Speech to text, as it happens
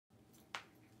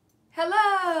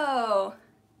Hello!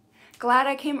 Glad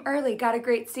I came early, got a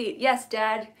great seat. Yes,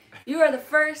 Dad, you are the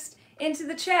first into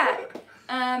the chat.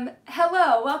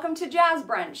 Hello, welcome to Jazz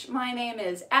Brunch. My name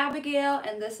is Abigail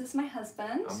and this is my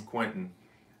husband. I'm Quentin.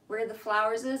 We're the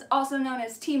Flowerses, also known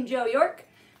as Team Joe York.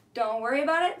 Don't worry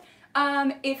about it.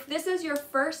 If this is your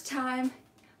first time,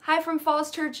 hi from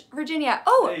Falls Church, Virginia.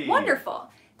 Oh, hey. Wonderful.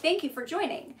 Thank you for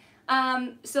joining.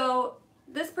 So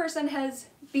this person has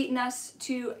beaten us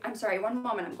to, I'm sorry, one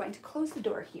moment, I'm going to close the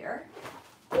door here.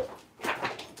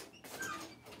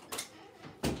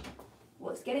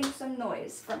 Was getting some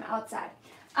noise from outside.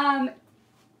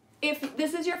 If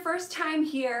this is your first time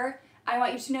here, I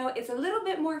want you to know it's a little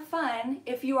bit more fun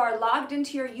if you are logged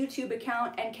into your YouTube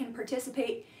account and can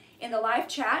participate in the live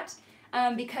chat,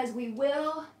 because we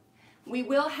will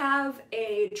have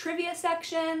a trivia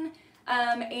section,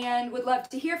 and would love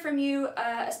to hear from you,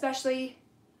 especially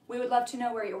we would love to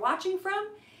know where you're watching from,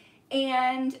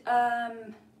 and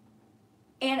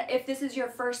if this is your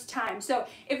first time. So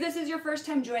if this is your first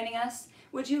time joining us,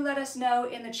 would you let us know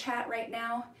in the chat right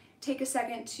now? Take a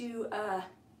second to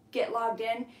get logged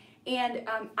in. And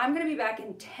I'm going to be back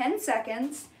in 10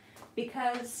 seconds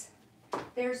because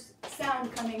there's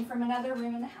sound coming from another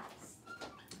room in the house.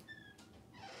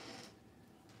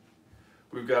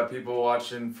 We've got people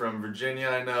watching from Virginia,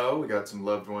 I know. We got some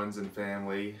loved ones and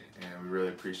family, and we really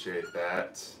appreciate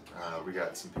that. We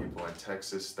got some people in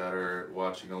Texas that are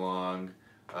watching along,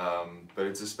 but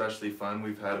it's especially fun.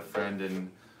 We've had a friend in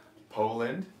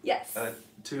Poland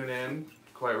tune in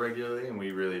quite regularly, and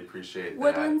we really appreciate that.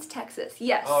 Woodlands, Texas,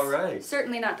 yes. All right.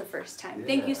 Certainly not the first time. Yeah.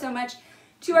 Thank you so much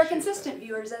to our consistent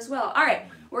viewers as well. All right,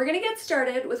 we're going to get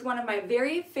started with one of my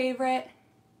very favorite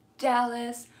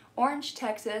Dallas, Orange,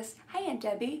 Texas. Hi, Aunt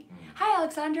Debbie. Hi,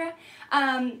 Alexandra.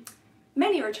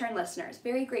 Many return listeners.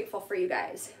 Very grateful for you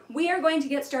guys. We are going to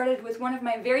get started with one of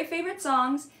my very favorite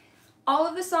songs. All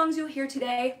of the songs you'll hear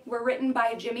today were written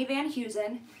by Jimmy Van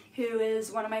Heusen, who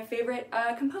is one of my favorite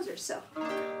composers. So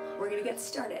we're going to get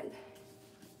started.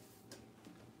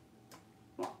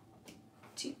 1,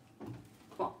 2,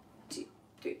 1, 2,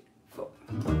 3, 4.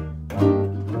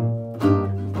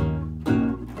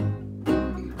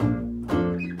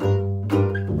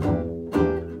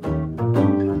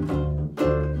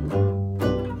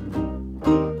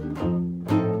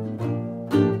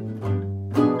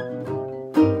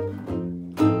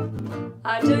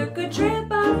 I took a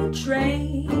trip on a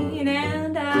train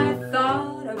and I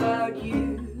thought about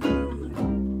you.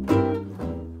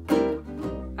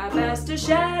 I passed a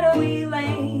shadowy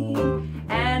lane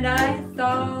and I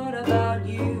thought about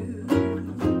you.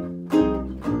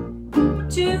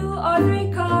 2 or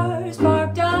 3 cars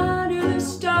parked under the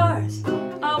stars,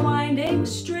 a winding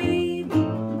street.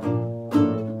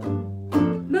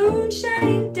 Moon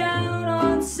shining down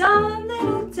on some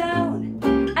little town,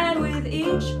 and with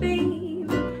each beam,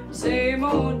 same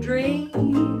old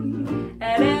dream.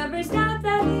 At every stop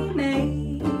that we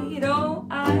made, oh,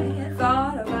 I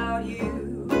thought about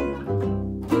you.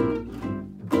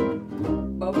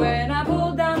 But when I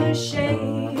pulled down the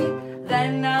shade,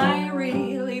 then I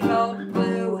really felt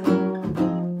blue.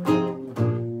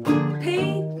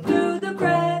 Peeked through the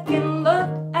crack and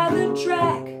looked at the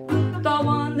track, the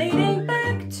one leading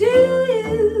back to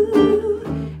you.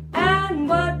 And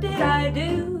what did I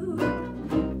do?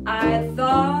 I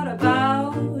thought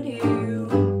about you.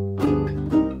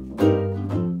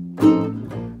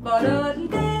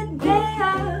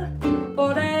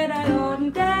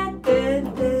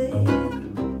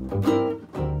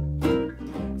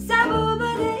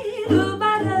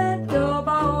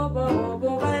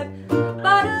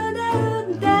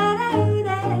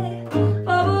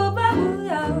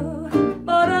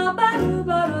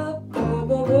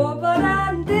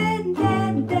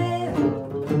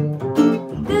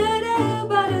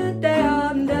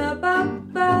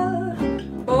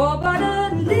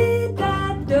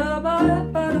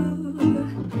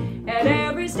 At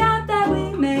every stop that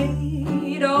we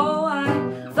made, oh,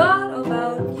 I thought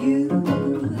about you.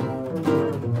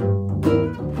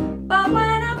 But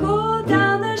when I pulled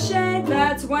down the shade,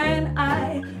 that's when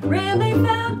I really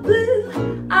felt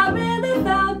blue. I really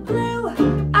felt blue.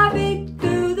 I peeked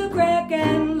through the crack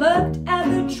and looked at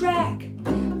the track,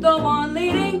 the one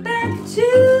leading back to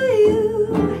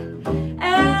you.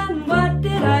 And what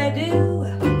did I do?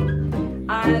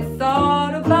 I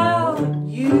thought about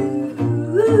you.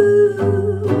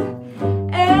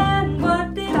 And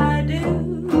what did I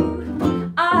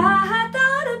do? I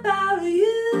thought about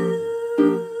you.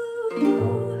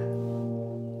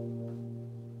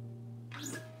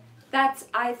 That's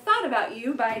I Thought About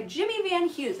You by Jimmy Van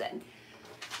Heusen.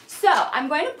 So I'm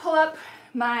going to pull up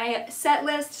my set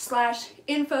list /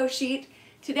 info sheet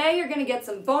Today you're going to get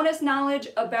some bonus knowledge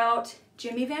about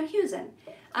Jimmy Van Heusen.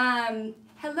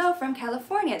 Hello from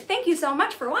California. Thank you so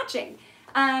much for watching.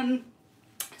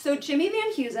 So Jimmy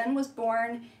Van Heusen was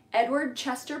born Edward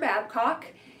Chester Babcock,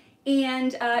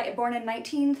 and born in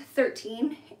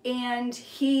 1913, and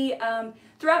he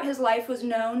throughout his life was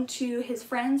known to his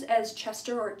friends as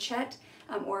Chester or Chet,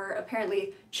 or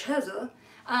apparently Chezza.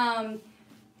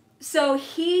 So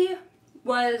he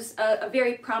was a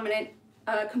very prominent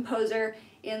composer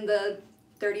in the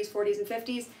 30s, 40s, and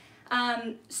 50s.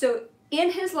 So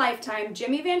in his lifetime,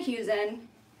 Jimmy Van Heusen,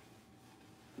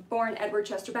 born Edward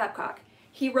Chester Babcock,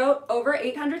 he wrote over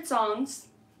 800 songs.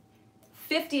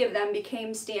 50 of them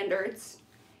became standards.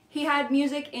 He had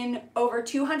music in over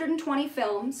 220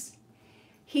 films.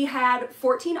 He had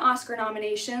 14 Oscar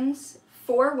nominations,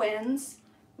 4 wins,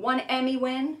 1 Emmy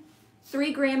win,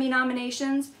 3 Grammy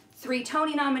nominations, 3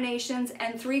 Tony nominations,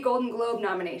 and 3 Golden Globe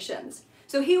nominations.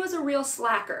 So he was a real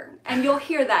slacker, and you'll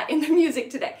hear that in the music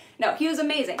today. No, he was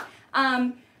amazing.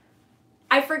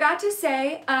 I forgot to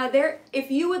say,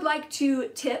 if you would like to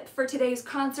tip for today's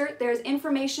concert, there's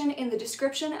information in the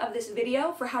description of this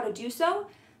video for how to do so.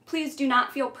 Please do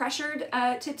not feel pressured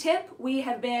to tip. We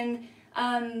have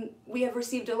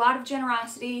received a lot of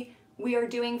generosity. We are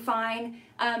doing fine.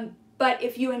 But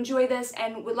if you enjoy this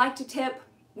and would like to tip,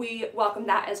 we welcome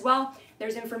that as well.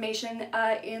 There's information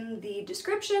in the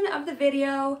description of the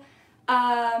video.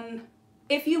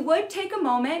 If you would take a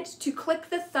moment to click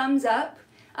the thumbs up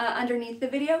underneath the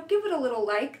video, give it a little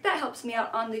like. That helps me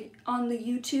out on the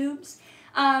YouTubes.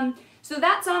 So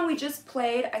that song we just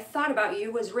played, I Thought About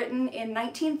You, was written in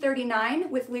 1939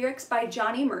 with lyrics by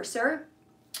Johnny Mercer,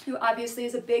 who obviously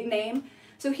is a big name.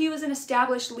 So he was an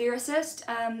established lyricist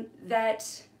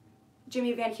that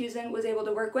Jimmy Van Heusen was able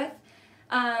to work with.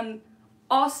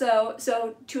 Also,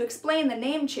 so to explain the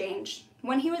name change,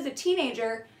 when he was a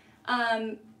teenager,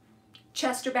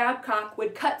 Chester Babcock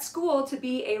would cut school to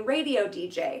be a radio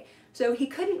DJ. So he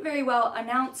couldn't very well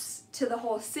announce to the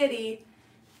whole city,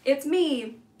 "It's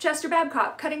me, Chester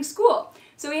Babcock, cutting school."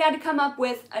 So he had to come up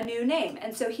with a new name.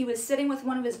 And so he was sitting with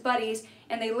one of his buddies,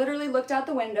 and they literally looked out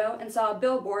the window and saw a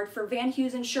billboard for Van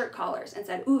Heusen shirt collars and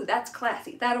said, "Ooh, that's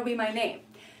classy, that'll be my name."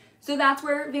 So that's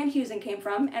where Van Heusen came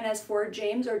from. And as for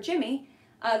James or Jimmy,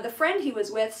 the friend he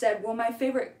was with said, "Well, my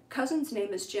favorite cousin's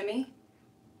name is Jimmy."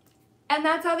 And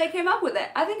that's how they came up with it.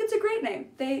 I think it's a great name.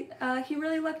 He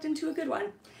really lucked into a good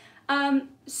one.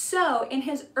 So in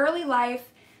his early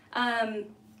life,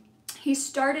 he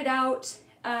started out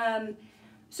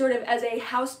sort of as a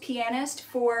house pianist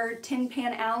for Tin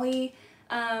Pan Alley,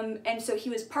 and so he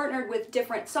was partnered with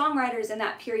different songwriters in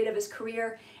that period of his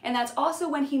career, and that's also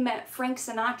when he met Frank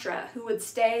Sinatra, who would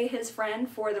stay his friend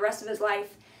for the rest of his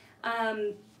life.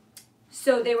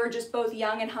 So they were just both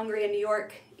young and hungry in New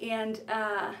York, and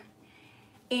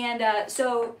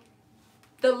so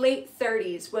the late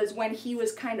 30s was when he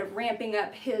was kind of ramping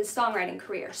up his songwriting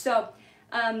career. So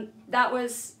that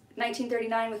was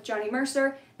 1939 with Johnny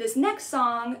Mercer. This next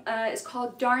song is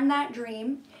called Darn That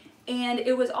Dream, and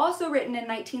it was also written in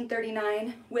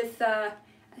 1939 with, I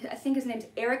think his name's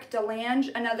Eric DeLange,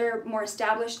 another more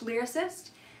established lyricist,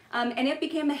 and it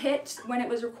became a hit when it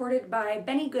was recorded by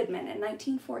Benny Goodman in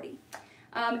 1940.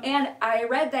 And I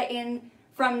read that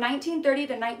from 1930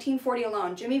 to 1940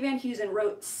 alone, Jimmy Van Heusen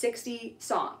wrote 60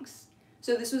 songs.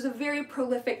 So this was a very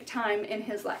prolific time in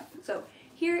his life. So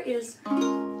here is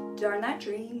Darn That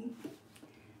Dream.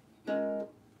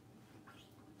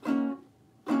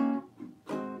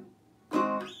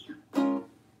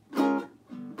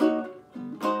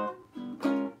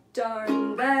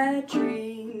 Darn that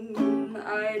dream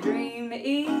I dream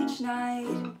each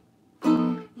night.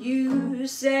 You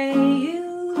say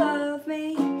you love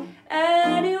me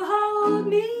and you hold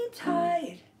me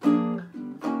tight,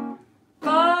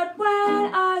 but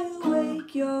when I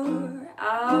wake you're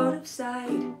out of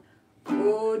sight.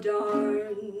 Oh,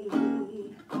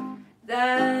 darn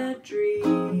that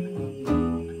dream.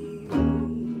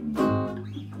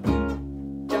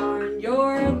 Darn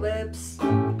your lips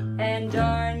and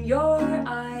darn your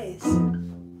eyes.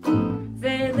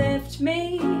 They lift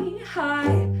me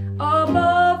high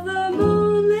above the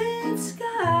moonlit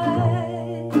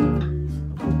skies.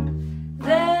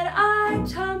 Then I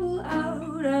tumble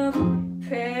out of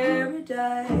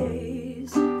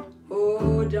paradise.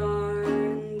 Oh,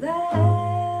 darn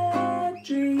that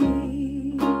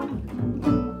dream.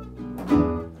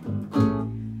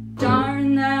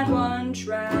 Darn that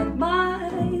one-track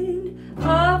mind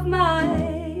of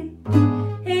mine.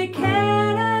 It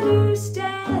can't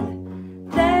understand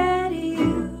that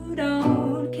you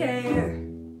don't care.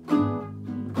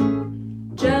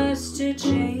 Just to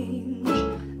change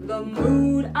the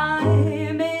mood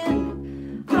I'm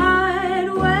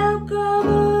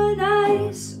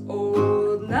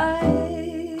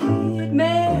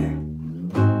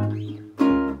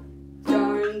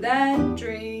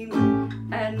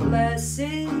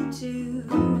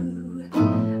into.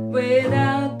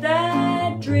 Without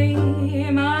that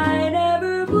dream, I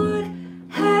never would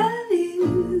have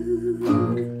you.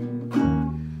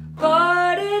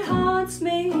 But it haunts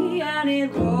me and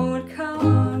it won't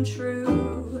come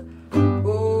true.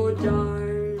 Oh,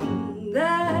 darn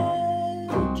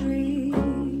that dream.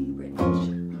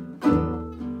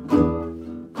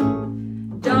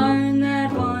 Darn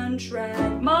that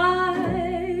one-track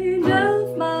mind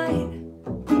of mine.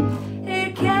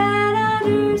 It can't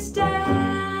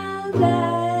understand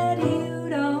that you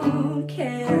don't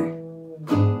care.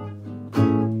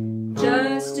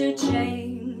 Just to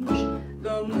change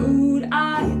the mood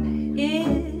I'm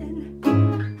in,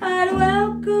 I'd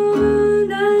welcome a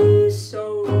nice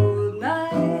old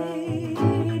nightmare.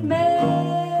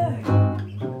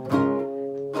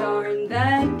 Darn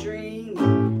that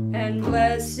dream and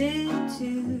bless it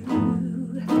too.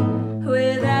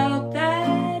 Without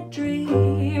that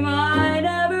dream, I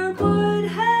never would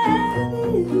have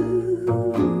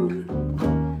you.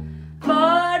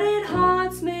 But it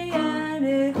haunts me and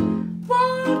it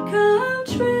won't come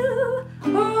true.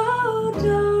 Oh,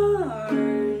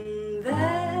 darn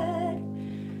that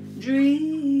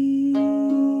dream.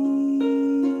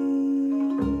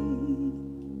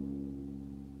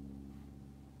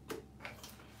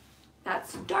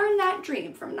 That's Darn That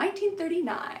Dream from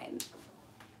 1939.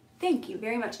 Thank you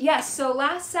very much. Yes, so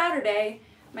last Saturday,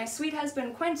 my sweet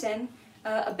husband Quentin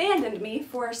abandoned me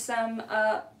for some,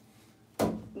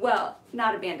 well,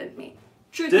 not abandoned me.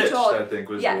 Truth be Ditched, told, I think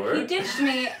was the yeah, word. he ditched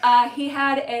me. He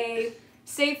had a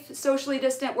safe, socially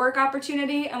distant work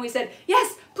opportunity, and we said,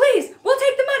 yes, please, we'll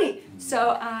take the money.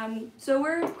 So, so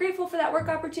we're grateful for that work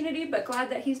opportunity, but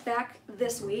glad that he's back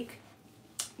this week.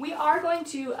 We are going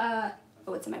to,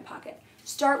 oh, it's in my pocket.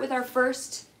 Start with our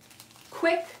first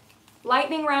quick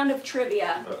lightning round of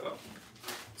trivia. Uh-oh.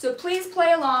 So please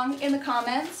play along in the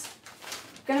comments.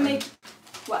 Gonna make,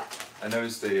 what? I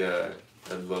noticed a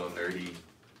little nerdy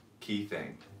key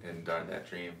thing in Darn That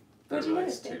Dream. What'd That you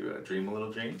relates notice, to Dream a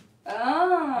Little Dream.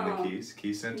 Oh. And the keys,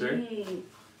 key center. Mm.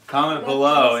 Comment Love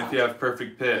below that if you have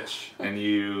perfect pitch and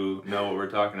you know what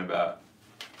we're talking about.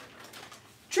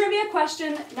 Trivia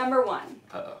question number 1.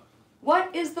 Uh-oh.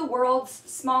 What is the world's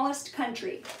smallest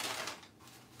country?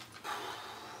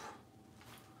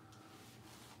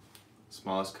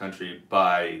 Smallest country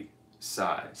by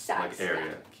size, Size, like area,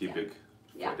 yeah. cubic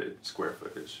Yeah. footage, square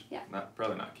footage. Yeah.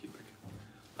 Probably not cubic.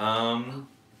 I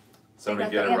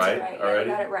Somebody got get the it answer right Yeah, already?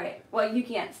 you got it right. Well, you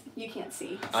can't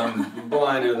see. So. I'm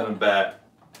blinder than a bat.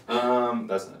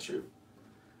 That's not true.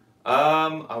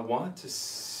 I want to.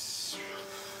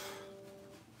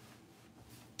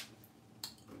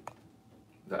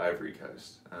 The Ivory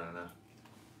Coast. I don't know.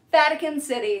 Vatican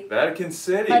City. Vatican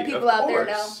City. My people of out there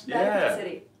know. course. Vatican Yeah.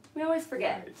 City. We always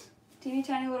forget. Right. Teeny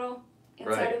tiny little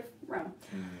inside Right. of Rome.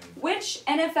 Mm. Which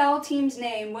NFL team's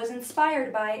name was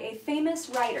inspired by a famous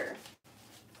writer?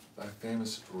 A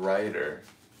famous writer.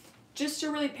 Just to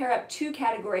really pair up 2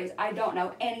 categories I don't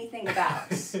know anything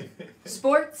about.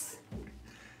 Sports,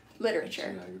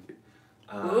 literature.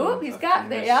 Ooh, he's got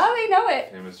the, yeah, they know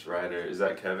it. Famous writer. Is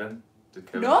that Kevin? Did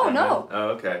Kevin No, come no. in? Oh,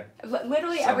 okay.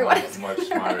 Literally Someone everyone is much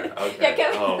smarter. Okay. Yeah,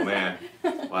 Kevin. Oh, man.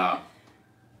 Wow.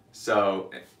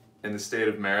 So, in the state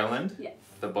of Maryland, Yes.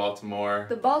 the Baltimore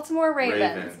The Baltimore Ravens.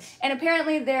 Ravens. And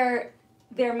apparently their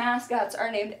mascots are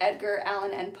named Edgar,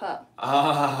 Allan, and Pup.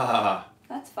 Ah.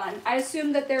 That's fun. I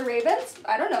assume that they're ravens.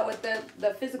 I don't know what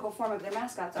the physical form of their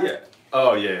mascots are. Yeah.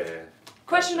 Oh, yeah.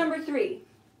 Question number 3.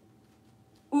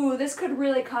 Ooh, this could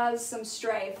really cause some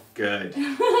strife. Good.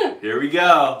 Here we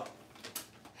go.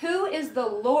 Who is the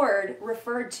Lord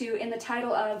referred to in the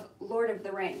title of Lord of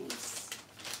the Rings?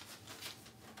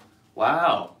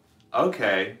 Wow.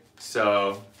 Okay.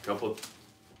 So,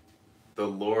 the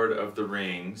Lord of the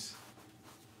Rings.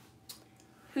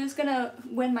 Who's gonna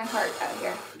win my heart out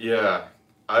here? Yeah.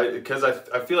 Because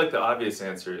I feel like the obvious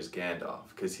answer is Gandalf,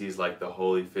 because he's like the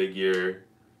holy figure,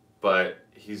 but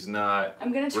he's not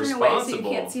I'm gonna turn away so you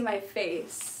responsible. can't see my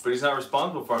face. But he's not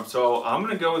responsible for him, so I'm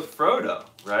gonna go with Frodo,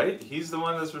 right? He's the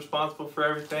one that's responsible for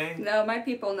everything. No, my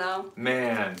people know.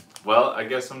 Man, well, I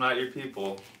guess I'm not your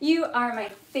people. You are my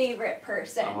favorite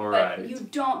person, All but right. you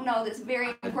don't know this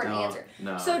very important answer.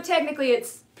 No. So technically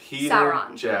it's Peter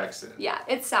Sauron. Jackson. Yeah,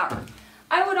 it's Sauron.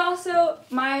 I would also,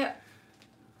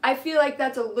 I feel like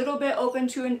that's a little bit open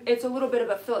to, it's a little bit of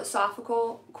a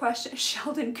philosophical question.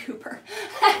 Sheldon Cooper.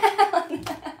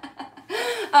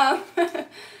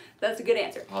 That's a good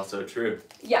answer. Also true.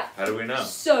 Yeah. How do we know?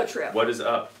 So true. What is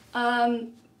up?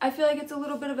 I feel like it's a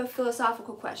little bit of a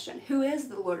philosophical question. Who is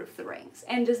the Lord of the Rings?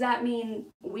 And does that mean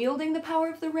wielding the power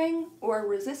of the ring or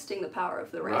resisting the power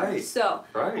of the ring? Right. So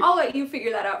Right. I'll let you figure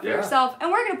that out for yourself.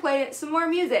 And we're going to play some more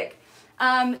music.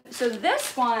 So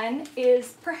this one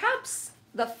is perhaps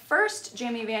the first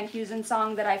Jimmy Van Heusen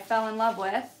song that I fell in love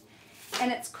with.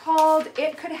 And it's called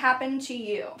It Could Happen to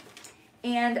You.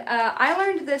 And I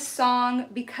learned this song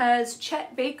because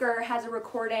Chet Baker has a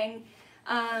recording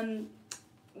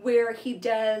where he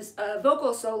does a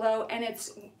vocal solo, and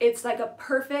it's like a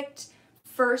perfect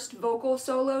first vocal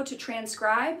solo to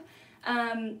transcribe.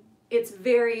 It's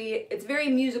very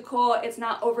musical. It's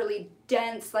not overly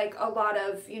dense like a lot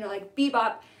of, you know, like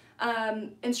bebop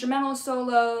instrumental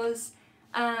solos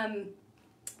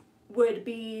would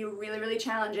be really, really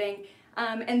challenging.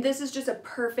 And this is just a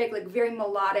perfect, like very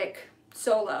melodic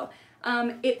solo.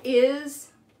 It is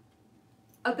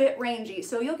a bit rangy,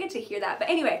 so you'll get to hear that. But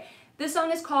anyway, this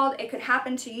song is called It Could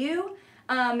Happen to You.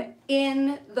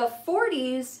 In the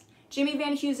 40s, Jimmy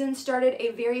Van Heusen started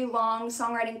a very long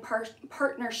songwriting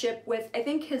partnership with, I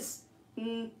think his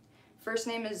first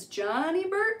name is Johnny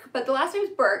Burke, but the last name is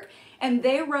Burke, and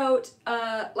they wrote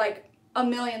like a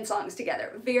million songs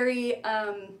together. Very,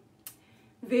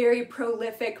 very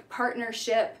prolific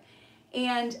partnership.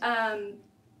 And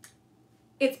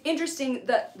it's interesting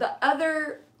that the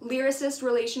other lyricist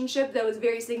relationship that was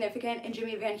very significant in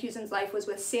Jimmy Van Heusen's life was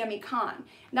with Sammy Cahn.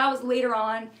 And that was later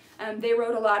on. They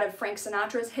wrote a lot of Frank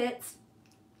Sinatra's hits.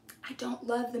 I don't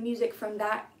love the music from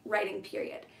that writing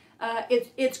period.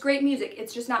 It's great music,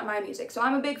 it's just not my music. So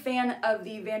I'm a big fan of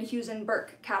the Van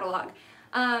Heusen-Burke catalog.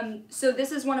 So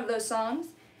this is one of those songs.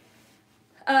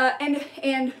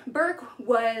 And Burke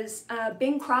was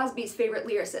Bing Crosby's favorite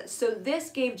lyricist. So this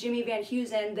gave Jimmy Van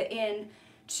Heusen the in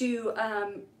to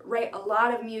write a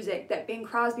lot of music that Bing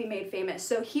Crosby made famous.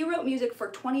 So he wrote music for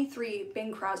 23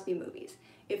 Bing Crosby movies.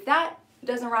 If that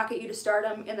doesn't rocket you to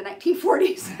stardom in the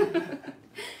 1940s.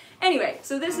 Anyway,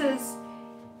 so this is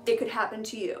It Could Happen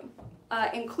to You,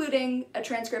 including a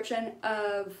transcription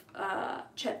of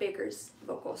Chet Baker's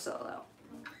vocal solo.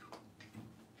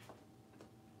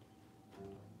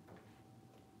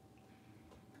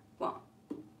 One,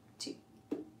 two,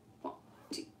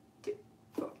 3,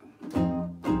 4.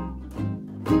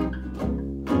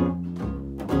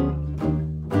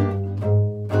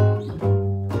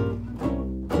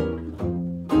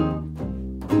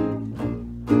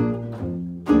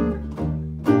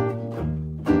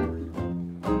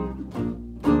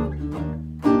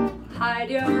 Hide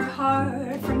your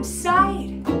heart from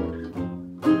sight,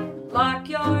 lock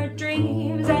your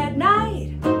dreams at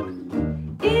night.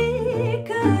 It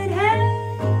could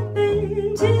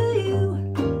happen to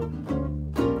you.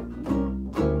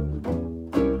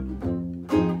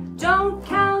 Don't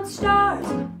count stars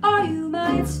or you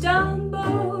might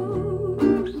stumble.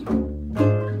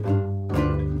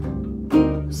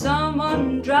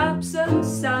 Someone drops a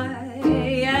sigh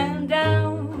and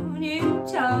down you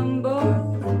tumble.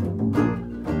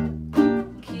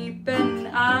 Keep an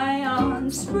eye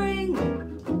on spring,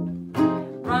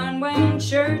 run when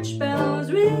church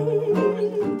bells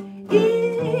ring.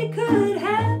 It could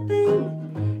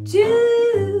happen to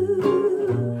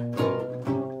you.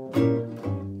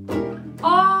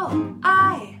 All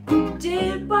I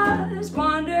did was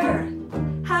wonder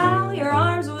how your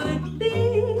arms would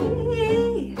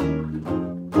be,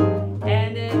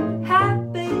 and it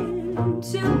happened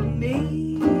to me.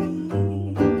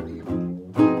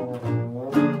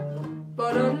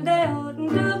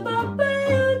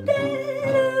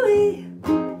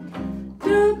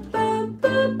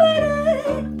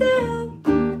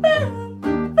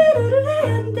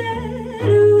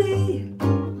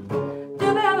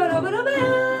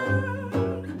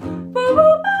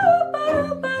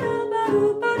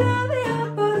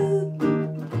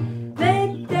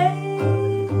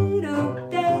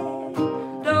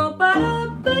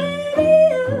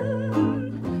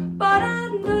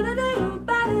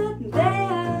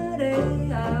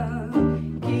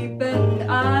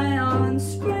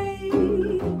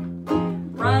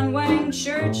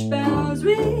 Church bells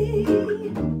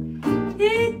ring.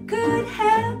 It could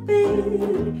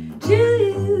happen to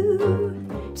you,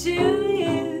 to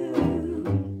you.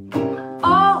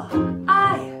 All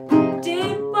I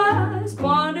did was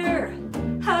wonder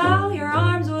how your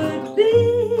arms would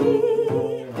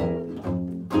be,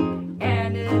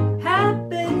 and it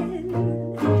happened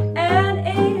to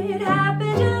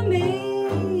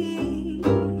me,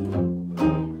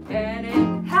 and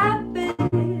it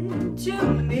happened to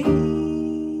me.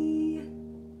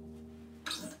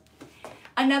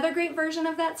 Another great version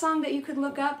of that song that you could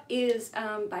look up is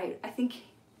by, I think,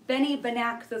 Benny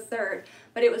Benack III,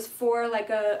 but it was for like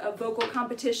a vocal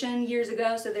competition years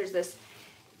ago, so there's this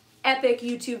epic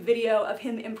YouTube video of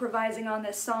him improvising on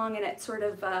this song, and it sort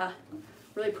of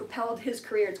really propelled his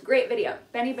career. It's a great video.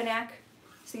 Benny Benack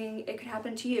singing It Could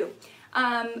Happen to You.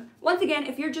 Once again,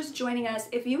 if you're just joining us,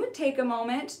 if you would take a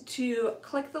moment to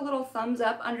click the little thumbs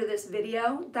up under this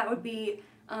video, that would be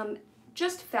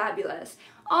just fabulous.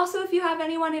 Also, if you have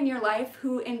anyone in your life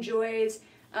who enjoys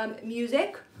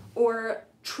music or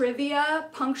trivia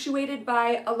punctuated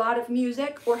by a lot of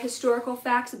music or historical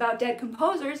facts about dead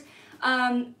composers,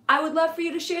 I would love for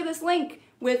you to share this link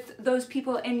with those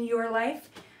people in your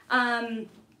life,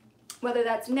 whether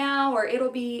that's now or it'll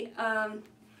be,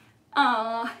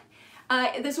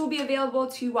 this will be available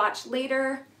to watch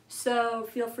later, so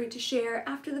feel free to share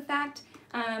after the fact.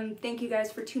 Thank you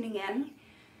guys for tuning in.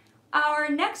 Our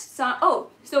next song,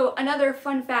 so another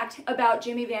fun fact about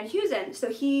Jimmy Van Heusen. So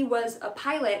he was a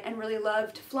pilot and really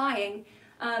loved flying.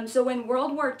 So when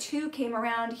World War II came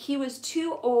around, he was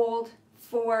too old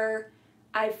for,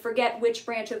 I forget which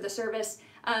branch of the service,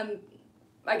 I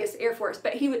guess Air Force,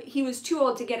 but he was too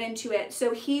old to get into it.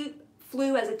 So he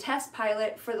flew as a test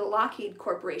pilot for the Lockheed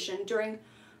Corporation during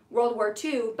World War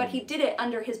II, but he did it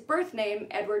under his birth name,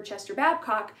 Edward Chester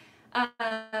Babcock.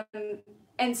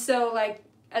 And so, like,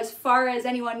 as far as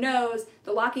anyone knows,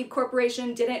 the Lockheed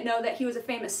Corporation didn't know that he was a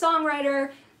famous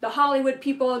songwriter. The Hollywood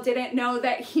people didn't know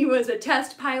that he was a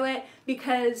test pilot,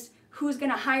 because who's going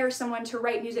to hire someone to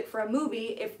write music for a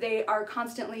movie if they are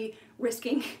constantly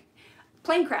risking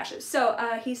plane crashes? So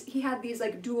he had these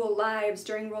like dual lives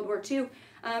during World War II,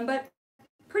 but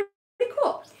pretty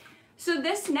cool. So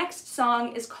this next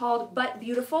song is called But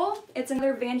Beautiful. It's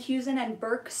another Van Heusen and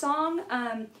Burke song.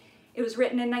 It was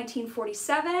written in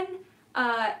 1947.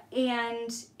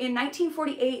 And in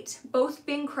 1948, both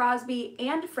Bing Crosby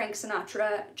and Frank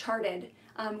Sinatra charted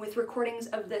with recordings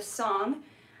of this song.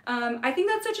 I think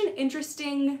that's such an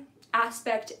interesting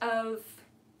aspect of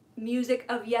music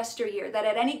of yesteryear, that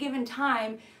at any given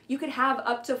time you could have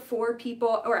up to 4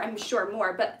 people, or I'm sure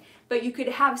more, but you could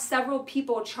have several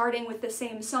people charting with the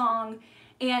same song.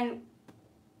 And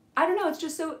I don't know, it's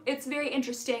just so, it's very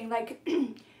interesting, like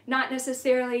not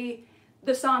necessarily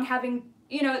the song having,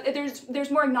 you know, there's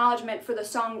more acknowledgement for the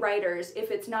songwriters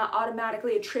if it's not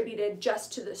automatically attributed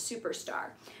just to the superstar.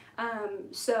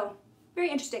 So, very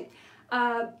interesting.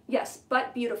 Yes,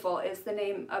 But Beautiful is the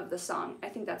name of the song. I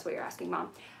think that's what you're asking,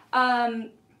 Mom.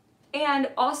 And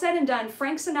all said and done,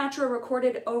 Frank Sinatra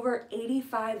recorded over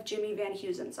 85 Jimmy Van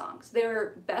Heusen songs. They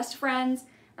were best friends,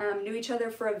 knew each other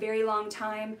for a very long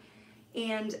time,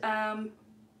 and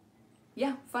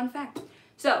yeah, fun fact.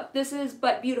 So this is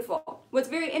But Beautiful. What's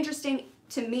very interesting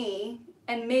to me,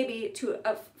 and maybe to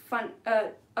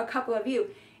a couple of you,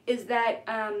 is that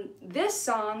this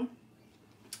song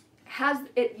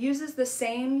uses the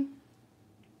same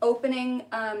opening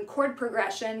chord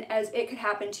progression as It Could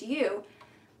Happen to You.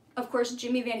 Of course,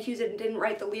 Jimmy Van Heusen didn't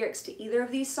write the lyrics to either of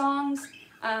these songs,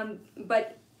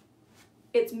 but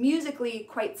it's musically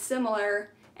quite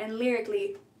similar and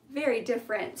lyrically very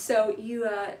different. So you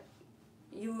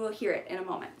will hear it in a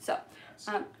moment. So,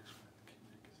 oh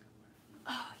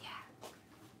yeah.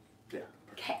 Yeah.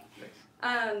 Okay. Thanks.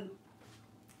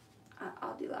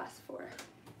 I'll do last 4.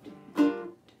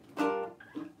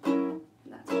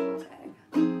 That's a tag.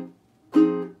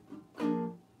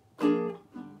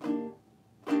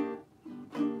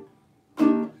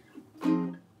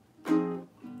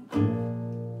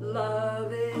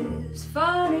 Love is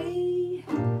funny,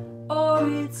 or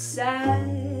it's sad,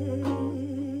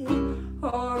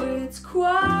 or it's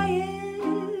quiet,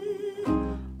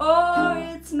 or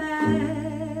it's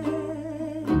mad.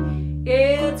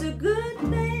 It's a good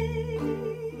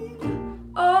thing,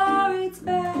 or it's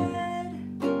bad,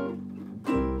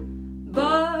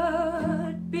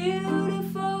 but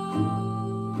beautiful.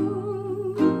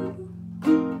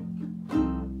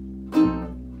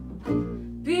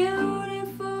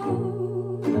 Beautiful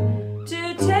to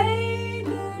take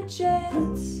a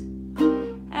chance,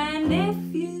 and if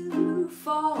you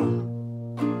fall,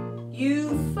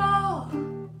 you fall.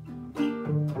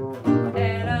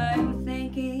 And I'm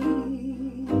thinking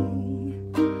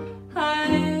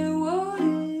I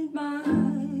wouldn't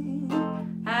mind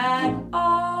at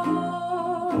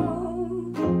all.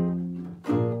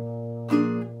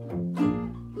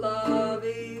 Love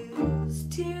is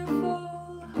tearful,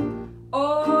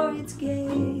 or it's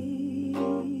gay.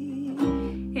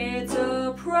 It's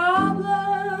a problem,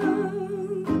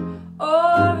 or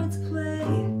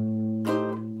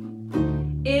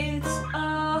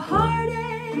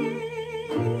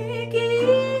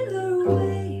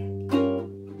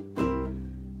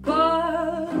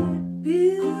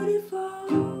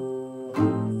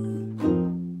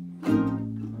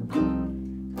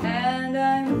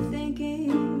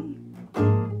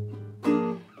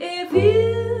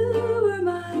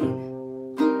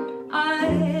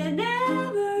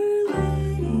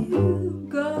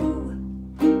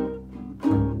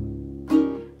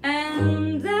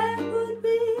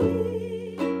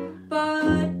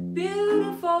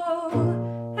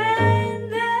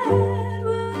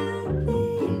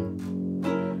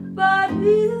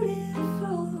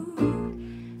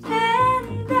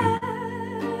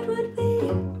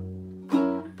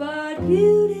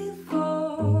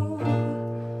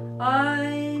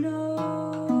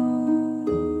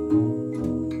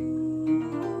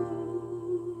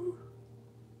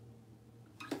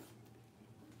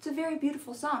a very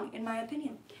beautiful song, in my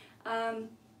opinion.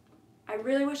 I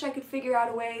really wish I could figure out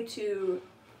a way to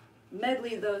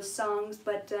medley those songs,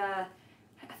 but I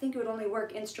think it would only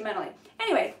work instrumentally.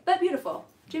 Anyway, but beautiful.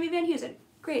 Jimmy Van Heusen.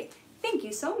 Great. Thank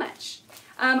you so much.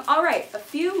 All right, a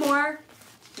few more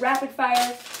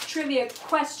rapid-fire trivia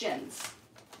questions.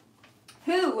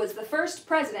 Who was the first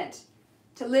president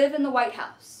to live in the White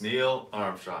House? Neil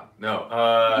Armstrong. No,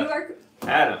 You are...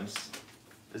 Adams.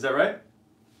 Is that right?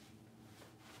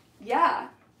 Yeah.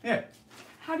 Yeah.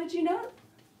 How did you know?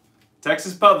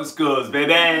 Texas Public Schools,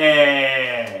 baby!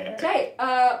 Okay,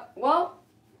 well,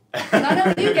 none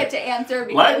of you get to answer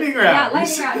because... Lightning round! Yeah,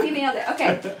 lightning round. You nailed it.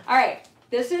 Okay, all right.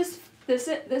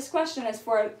 This question is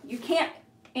for... You can't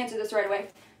answer this right away.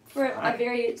 For a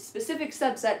very specific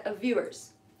subset of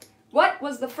viewers. What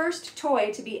was the first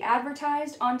toy to be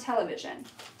advertised on television?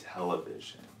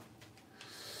 Television.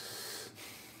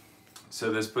 So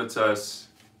this puts us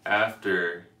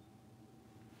after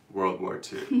World War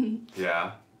II.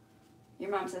 Yeah.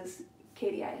 Your mom says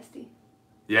KDISD.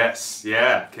 Yes,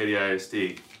 yeah,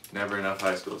 KDISD. Never enough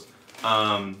high schools.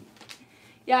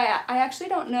 Yeah, I actually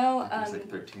don't know. It's like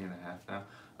 13 and a half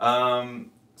now.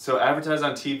 So advertised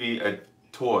on TV, a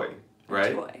toy,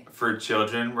 right? A toy. For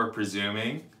children, we're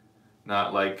presuming.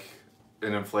 Not like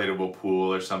an inflatable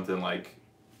pool or something like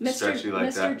stretchy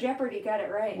like that. Mr. Jeopardy got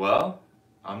it right. Well,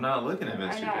 I'm not looking at Mr. I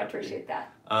know, Jeopardy. I appreciate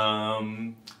that.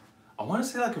 I want to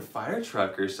say like a fire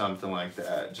truck or something like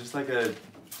that. Just like a...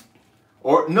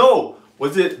 Or, no!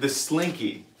 Was it the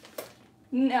Slinky?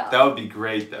 No. That would be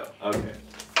great though. Okay.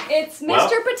 It's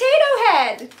Mr. Potato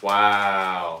Head!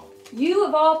 Wow. You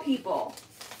of all people.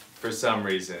 For some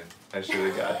reason, I should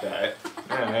have got that.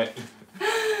 Alright.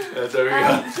 There we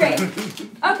go. Great.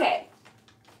 Okay.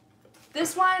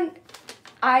 This one,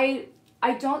 I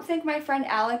don't think my friend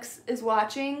Alex is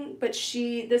watching, but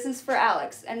this is for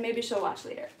Alex, and maybe she'll watch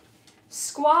later.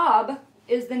 Squab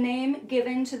is the name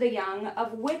given to the young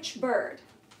of which bird?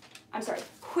 I'm sorry,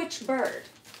 which bird?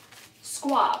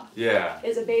 Squab. Yeah.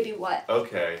 Is a baby what?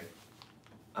 Okay.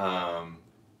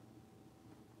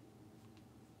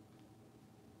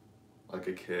 Like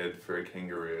a kid for a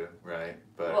kangaroo, right?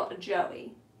 But Well, a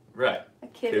joey. right. A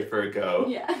kid. Kid for a goat.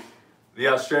 Yeah. The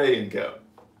Australian goat.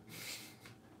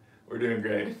 We're doing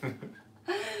great.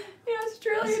 The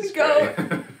Australian This is goat.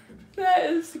 great. That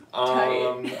is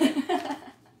tight.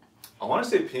 I want to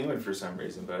say penguin for some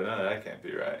reason, but I know that can't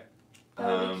be right.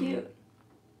 That would be cute.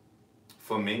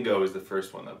 Flamingo is the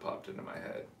first one that popped into my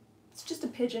head. It's just a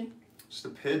pigeon. Just a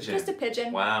pigeon. Just a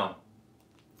pigeon. Wow.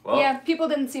 Well, Yeah, people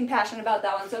didn't seem passionate about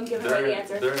that one, so I'm giving away the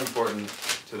answer. They're important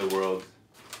to the world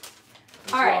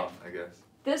as All right. well, I guess.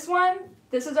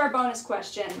 This is our bonus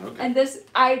question. Okay. And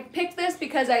I picked this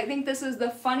because I think this is the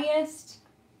funniest,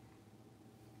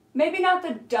 maybe not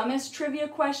the dumbest trivia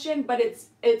question, but it's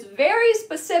very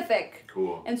specific.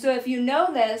 Cool. And so if you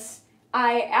know this,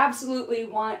 I absolutely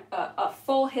want a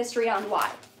full history on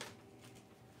why.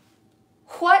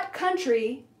 What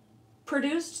country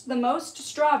produced the most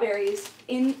strawberries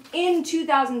in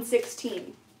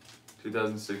 2016?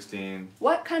 2016.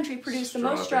 What country produced the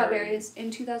most strawberries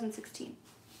in 2016?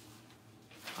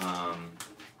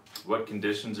 What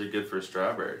conditions are good for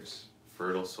strawberries?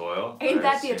 Fertile soil? Ain't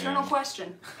that the eternal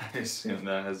question? I assume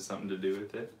that has something to do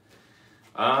with it.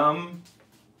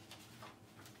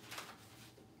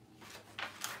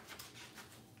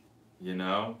 You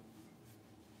know,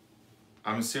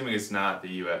 I'm assuming it's not the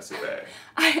U.S. of A.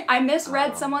 I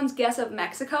misread someone's guess of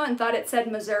Mexico and thought it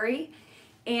said Missouri,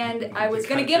 and I was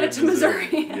going to give it to Missouri.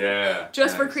 Yeah.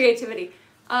 Just for creativity.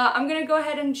 I'm going to go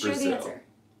ahead and share the Brazil. answer.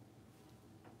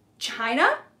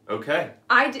 China? Okay.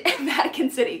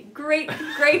 Vatican City. Great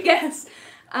guess.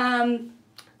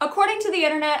 According to the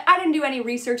internet, I didn't do any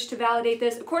research to validate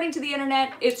this. According to the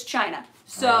internet, it's China.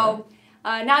 So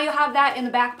now you'll have that in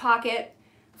the back pocket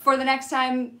for the next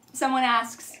time someone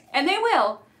asks, and they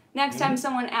will, next time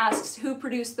someone asks who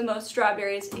produced the most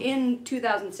strawberries in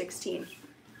 2016.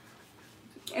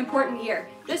 Important year.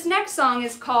 This next song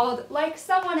is called Like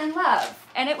Someone in Love,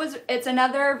 and it's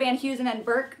another Van Heusen and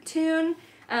Burke tune,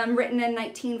 written in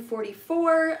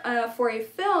 1944 for a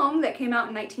film that came out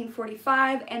in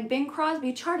 1945, and Bing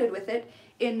Crosby charted with it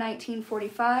in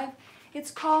 1945.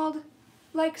 It's called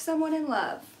Like Someone in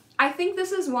Love. I think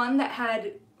this is one that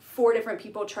had 4 different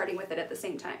people charting with it at the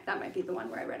same time. That might be the one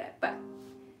where I read it, but...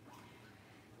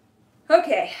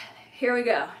 Okay, here we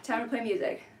go. Time to play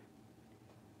music.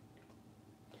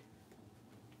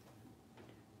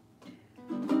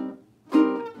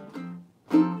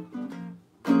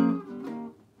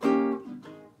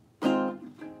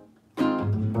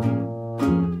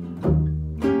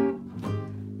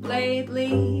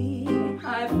 Lately,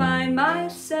 I find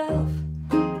myself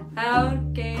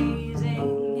out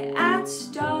gazing at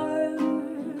stars,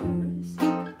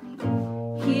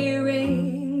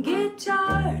 hearing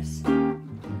guitars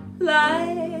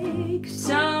like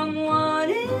someone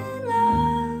in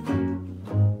love.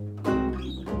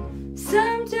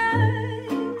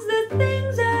 Sometimes the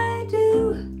things I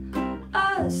do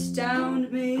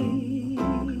astound me.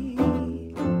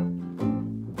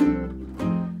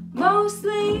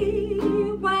 Mostly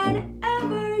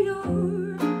whenever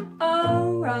you're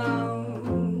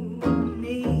around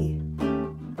me.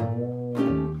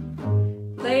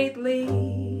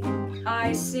 Lately,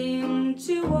 I seem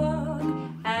to walk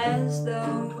as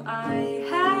though I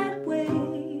had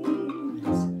wings.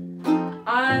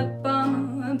 I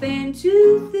bump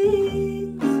into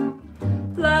things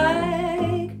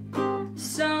like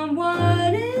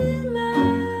someone in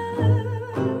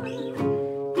love.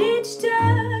 Each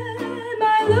time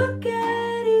I look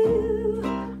at you,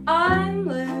 I'm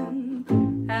limp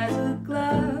as a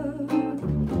glove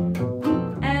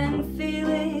and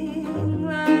feeling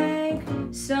like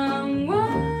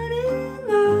someone in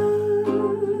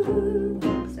love.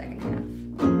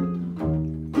 Second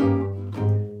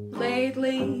half.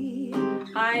 Lately,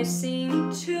 I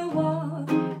seem to walk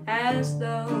as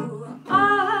though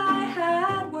I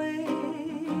had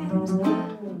wings,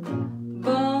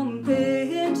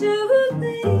 bumping into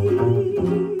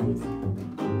things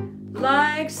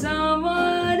like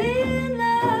someone in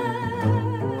love.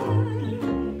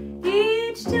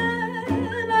 Each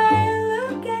time I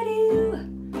look at you,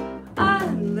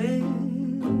 I'm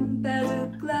limp as a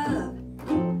glove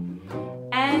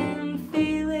and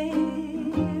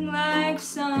feeling like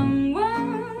someone.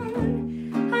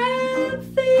 I'm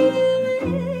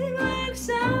feeling like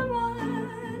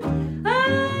someone.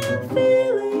 I'm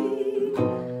feeling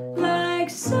like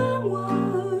someone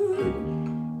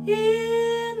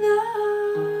in love.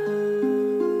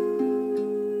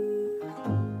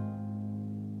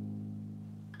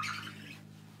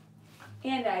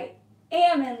 And I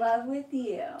am in love with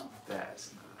you.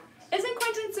 That's Isn't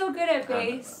Quentin so good at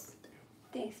bass?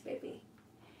 Thanks, baby.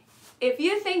 If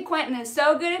you think Quentin is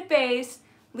so good at bass,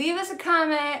 leave us a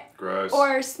comment gross.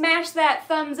 or smash that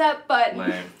thumbs up button.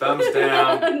 Lame. Thumbs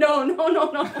down. No.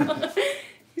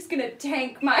 He's gonna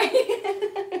tank my.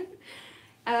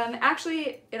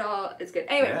 Actually, it all is good.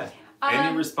 Anyway, Yeah.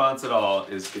 Any response at all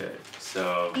is good.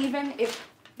 So even if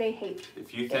they hate.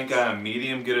 if you think I'm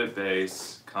medium good at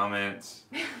bass, comment.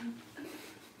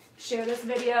 Share this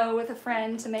video with a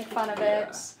friend to make fun of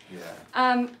it.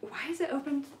 Yeah. Why is it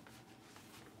open?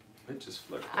 It just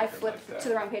flipped. I open flipped like to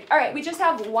the wrong page. All right, we just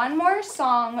have one more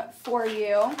song for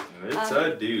you. It's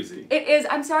a doozy. It is.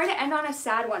 I'm sorry to end on a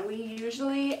sad one. We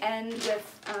usually end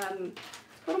with a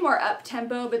little more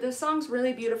up-tempo, but this song's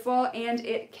really beautiful, and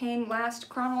it came last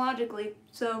chronologically,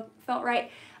 so felt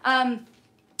right.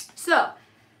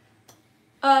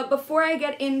 Before I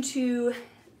get into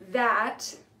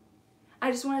that,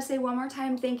 I just want to say one more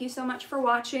time, thank you so much for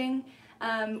watching.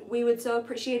 We would so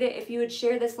appreciate it if you would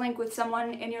share this link with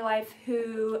someone in your life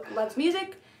who loves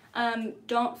music.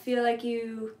 Don't feel like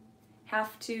you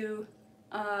have to,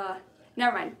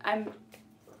 never mind,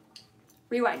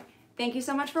 rewind. Thank you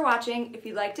so much for watching. If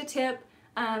you'd like to tip,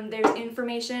 there's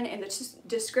information in the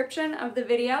description of the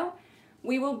video.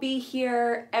 We will be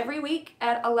here every week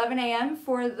at 11 a.m.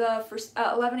 for the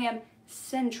 11 a.m.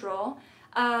 Central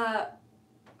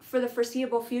for the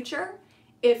foreseeable future.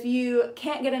 If you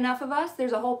can't get enough of us,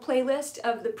 there's a whole playlist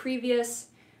of the previous,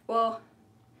 7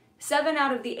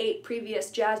 out of the 8 previous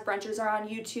jazz brunches are on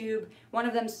YouTube. One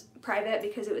of them's private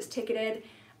because it was ticketed.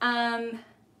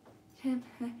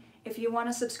 If you want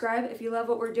to subscribe, if you love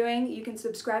what we're doing, you can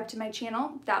subscribe to my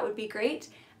channel. That would be great.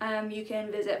 You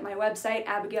can visit my website,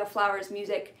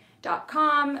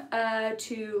 abigailflowersmusic.com,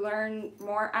 to learn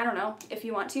more. I don't know if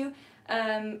you want to.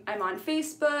 I'm on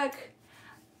Facebook.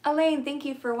 Elaine, thank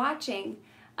you for watching.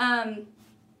 I'm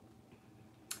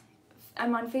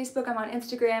on Facebook, I'm on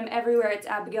Instagram, everywhere it's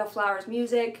Abigail Flowers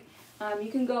Music.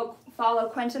 You can go follow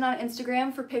Quentin on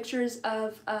Instagram for pictures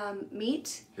of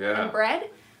meat and bread.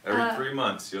 Every 3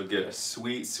 months you'll get a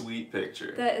sweet, sweet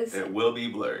picture. That is it will be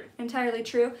blurry. Entirely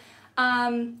true.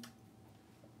 Any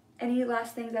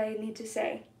last things I need to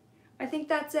say? I think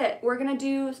that's it. We're gonna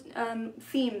do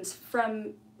themes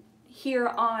from here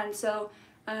on, so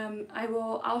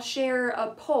I'll share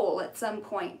a poll at some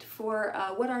point for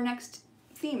what our next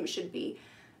theme should be.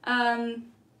 I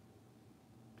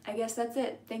guess that's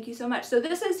it. Thank you so much. So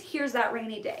this is Here's That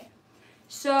Rainy Day.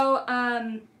 So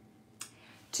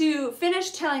to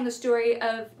finish telling the story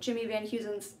of Jimmy Van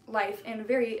Heusen's life in a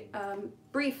very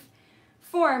brief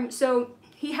form, so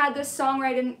he had this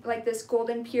songwriting, like this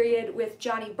golden period with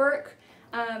Johnny Burke.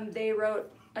 They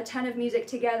wrote a ton of music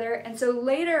together, and so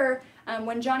later,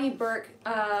 when Johnny Burke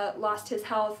lost his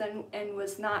health and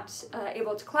was not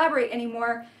able to collaborate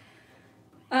anymore,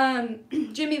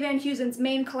 Jimmy Van Heusen's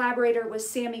main collaborator was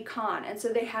Sammy Cahn, and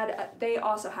so they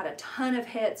also had a ton of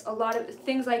hits, a lot of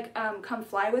things like Come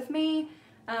Fly With Me,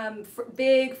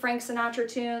 big Frank Sinatra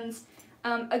tunes.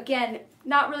 Again,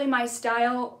 not really my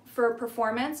style for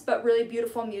performance, but really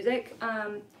beautiful music.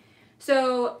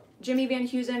 So Jimmy Van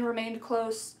Heusen remained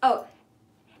close. Oh,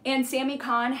 and Sammy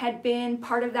Cahn had been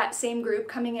part of that same group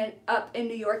coming up in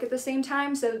New York at the same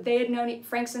time. So they had known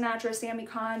Frank Sinatra, Sammy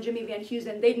Cahn, Jimmy Van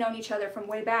Heusen. They'd known each other from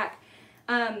way back.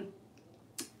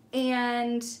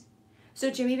 And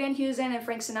so Jimmy Van Heusen and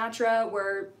Frank Sinatra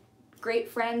were great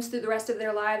friends through the rest of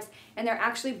their lives. And they're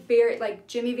actually buried, like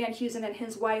Jimmy Van Heusen and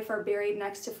his wife are buried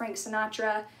next to Frank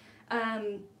Sinatra.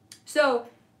 So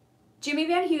Jimmy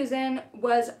Van Heusen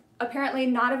was apparently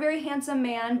not a very handsome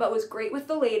man, but was great with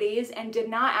the ladies and did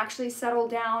not actually settle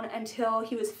down until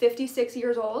he was 56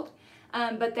 years old.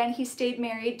 But then he stayed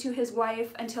married to his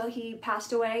wife until he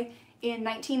passed away in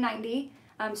 1990.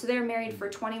 So they were married for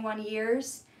 21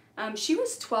 years. She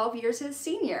was 12 years his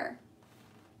senior.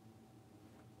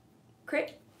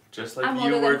 Great. Just like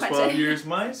you were 12 years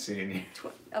my senior.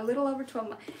 A little over 12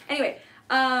 months. Anyway.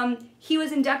 He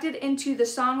was inducted into the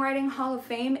Songwriting Hall of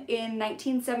Fame in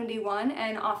 1971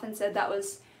 and often said that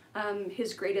was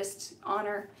his greatest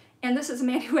honor. And this is a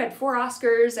man who had 4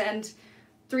 Oscars and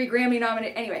 3 Grammy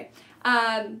nominations. Anyway,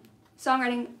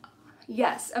 songwriting,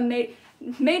 yes,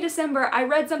 May, December. I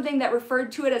read something that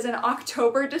referred to it as an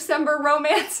October-December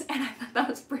romance, and I thought that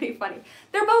was pretty funny.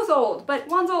 They're both old, but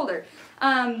one's older.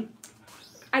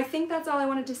 I think that's all I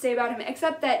wanted to say about him,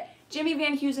 except that Jimmy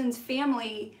Van Heusen's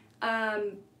family,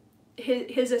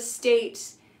 his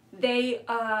estate, they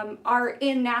are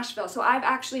in Nashville. So I've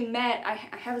actually met, I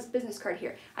have his business card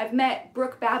here, I've met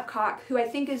Brooke Babcock, who I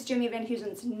think is Jimmy Van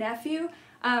Heusen's nephew,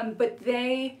 but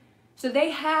they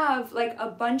have like a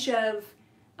bunch of,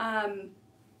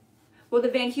 well, the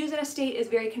Van Heusen estate is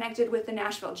very connected with the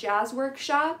Nashville Jazz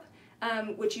Workshop,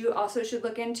 which you also should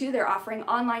look into. They're offering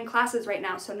online classes right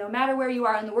now, so no matter where you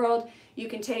are in the world, you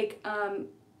can take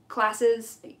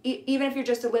classes, even if you're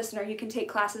just a listener, you can take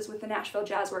classes with the Nashville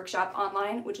Jazz Workshop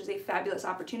online, which is a fabulous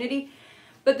opportunity.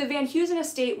 But the Van Heusen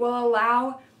estate will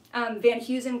allow Van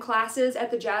Heusen classes at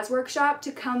the Jazz Workshop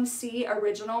to come see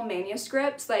original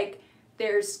manuscripts. Like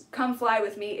there's Come Fly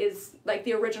With Me is like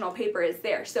the original paper is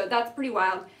there. So that's pretty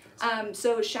wild.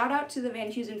 So shout out to the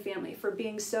Van Heusen family for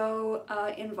being so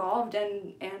involved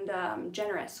and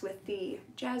generous with the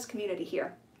jazz community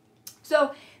here.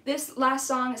 So this last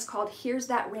song is called Here's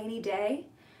That Rainy Day,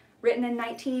 written in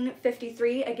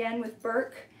 1953, again with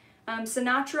Burke.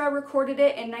 Sinatra recorded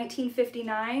it in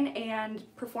 1959 and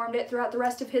performed it throughout the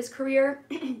rest of his career.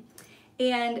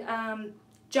 And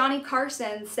Johnny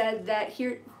Carson said that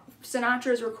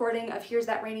Sinatra's recording of Here's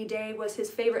That Rainy Day was his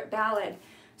favorite ballad.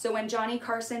 So when Johnny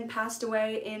Carson passed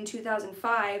away in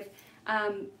 2005,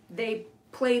 they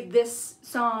played this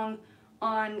song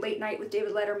on Late Night with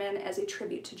David Letterman as a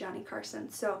tribute to Johnny Carson.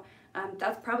 So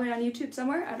that's probably on YouTube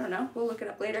somewhere. I don't know. We'll look it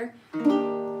up later.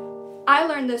 I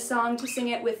learned this song to sing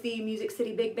it with the Music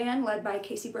City Big Band led by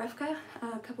Casey Brefka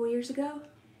a couple years ago.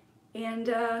 And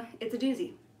it's a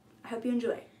doozy. I hope you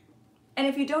enjoy. And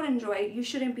if you don't enjoy, you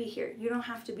shouldn't be here. You don't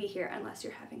have to be here unless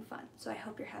you're having fun. So I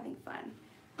hope you're having fun.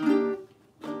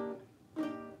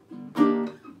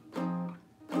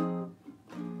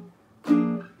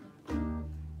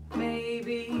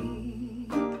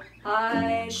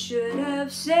 I should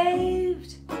have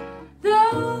saved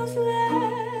those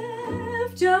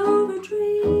leftover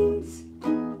dreams.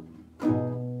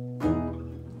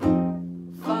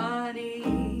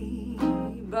 Funny,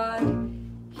 but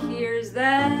here's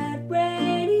that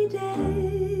rainy day.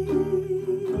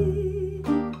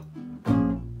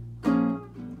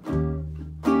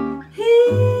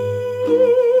 Here's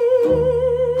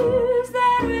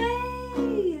that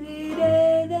rainy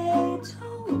day they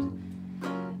told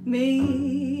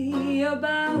me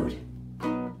about,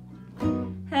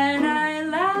 and I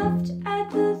laughed at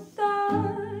the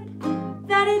thought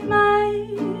that it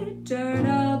might turn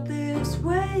out this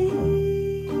way.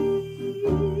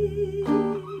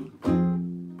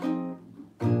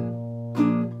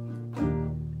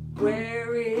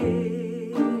 Where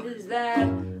is that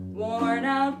worn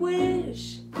out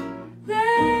wish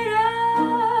that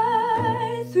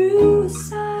I threw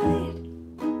aside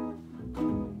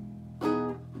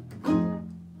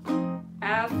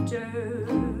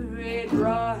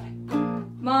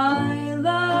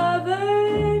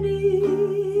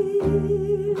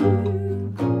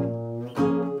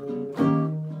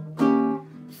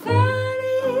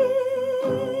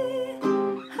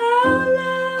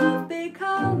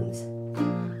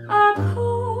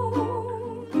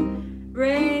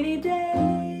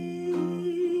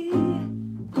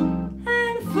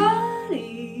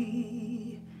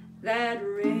that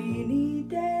rainy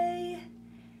day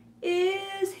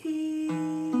is here.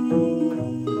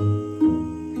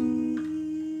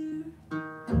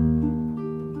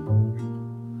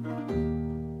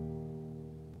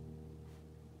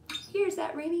 Here's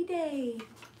that rainy day.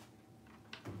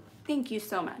 Thank you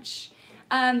so much.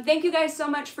 Thank you guys so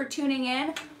much for tuning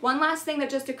in. One last thing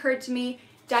that just occurred to me,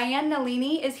 Diane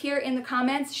Nalini is here in the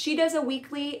comments. She does a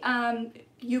weekly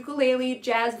ukulele,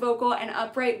 jazz vocal, and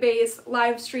upright bass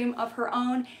live stream of her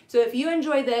own. So if you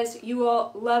enjoy this, you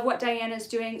will love what Diane is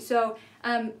doing. So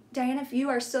Diane, if you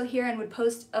are still here and would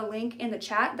post a link in the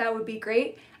chat, that would be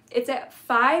great. It's at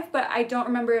 5, but I don't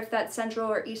remember if that's Central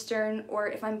or Eastern or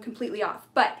if I'm completely off.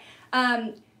 But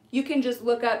you can just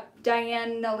look up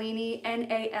Diane Nalini,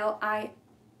 Nalini.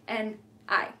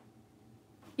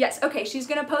 Yes, okay, she's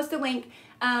gonna post a link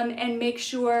and make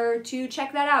sure to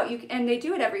check that out. And they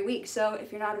do it every week, so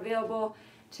if you're not available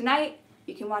tonight,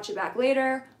 you can watch it back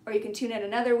later, or you can tune in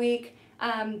another week.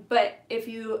 But if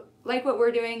you like what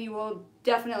we're doing, you will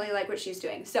definitely like what she's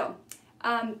doing. So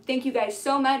thank you guys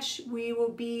so much. We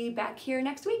will be back here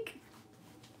next week.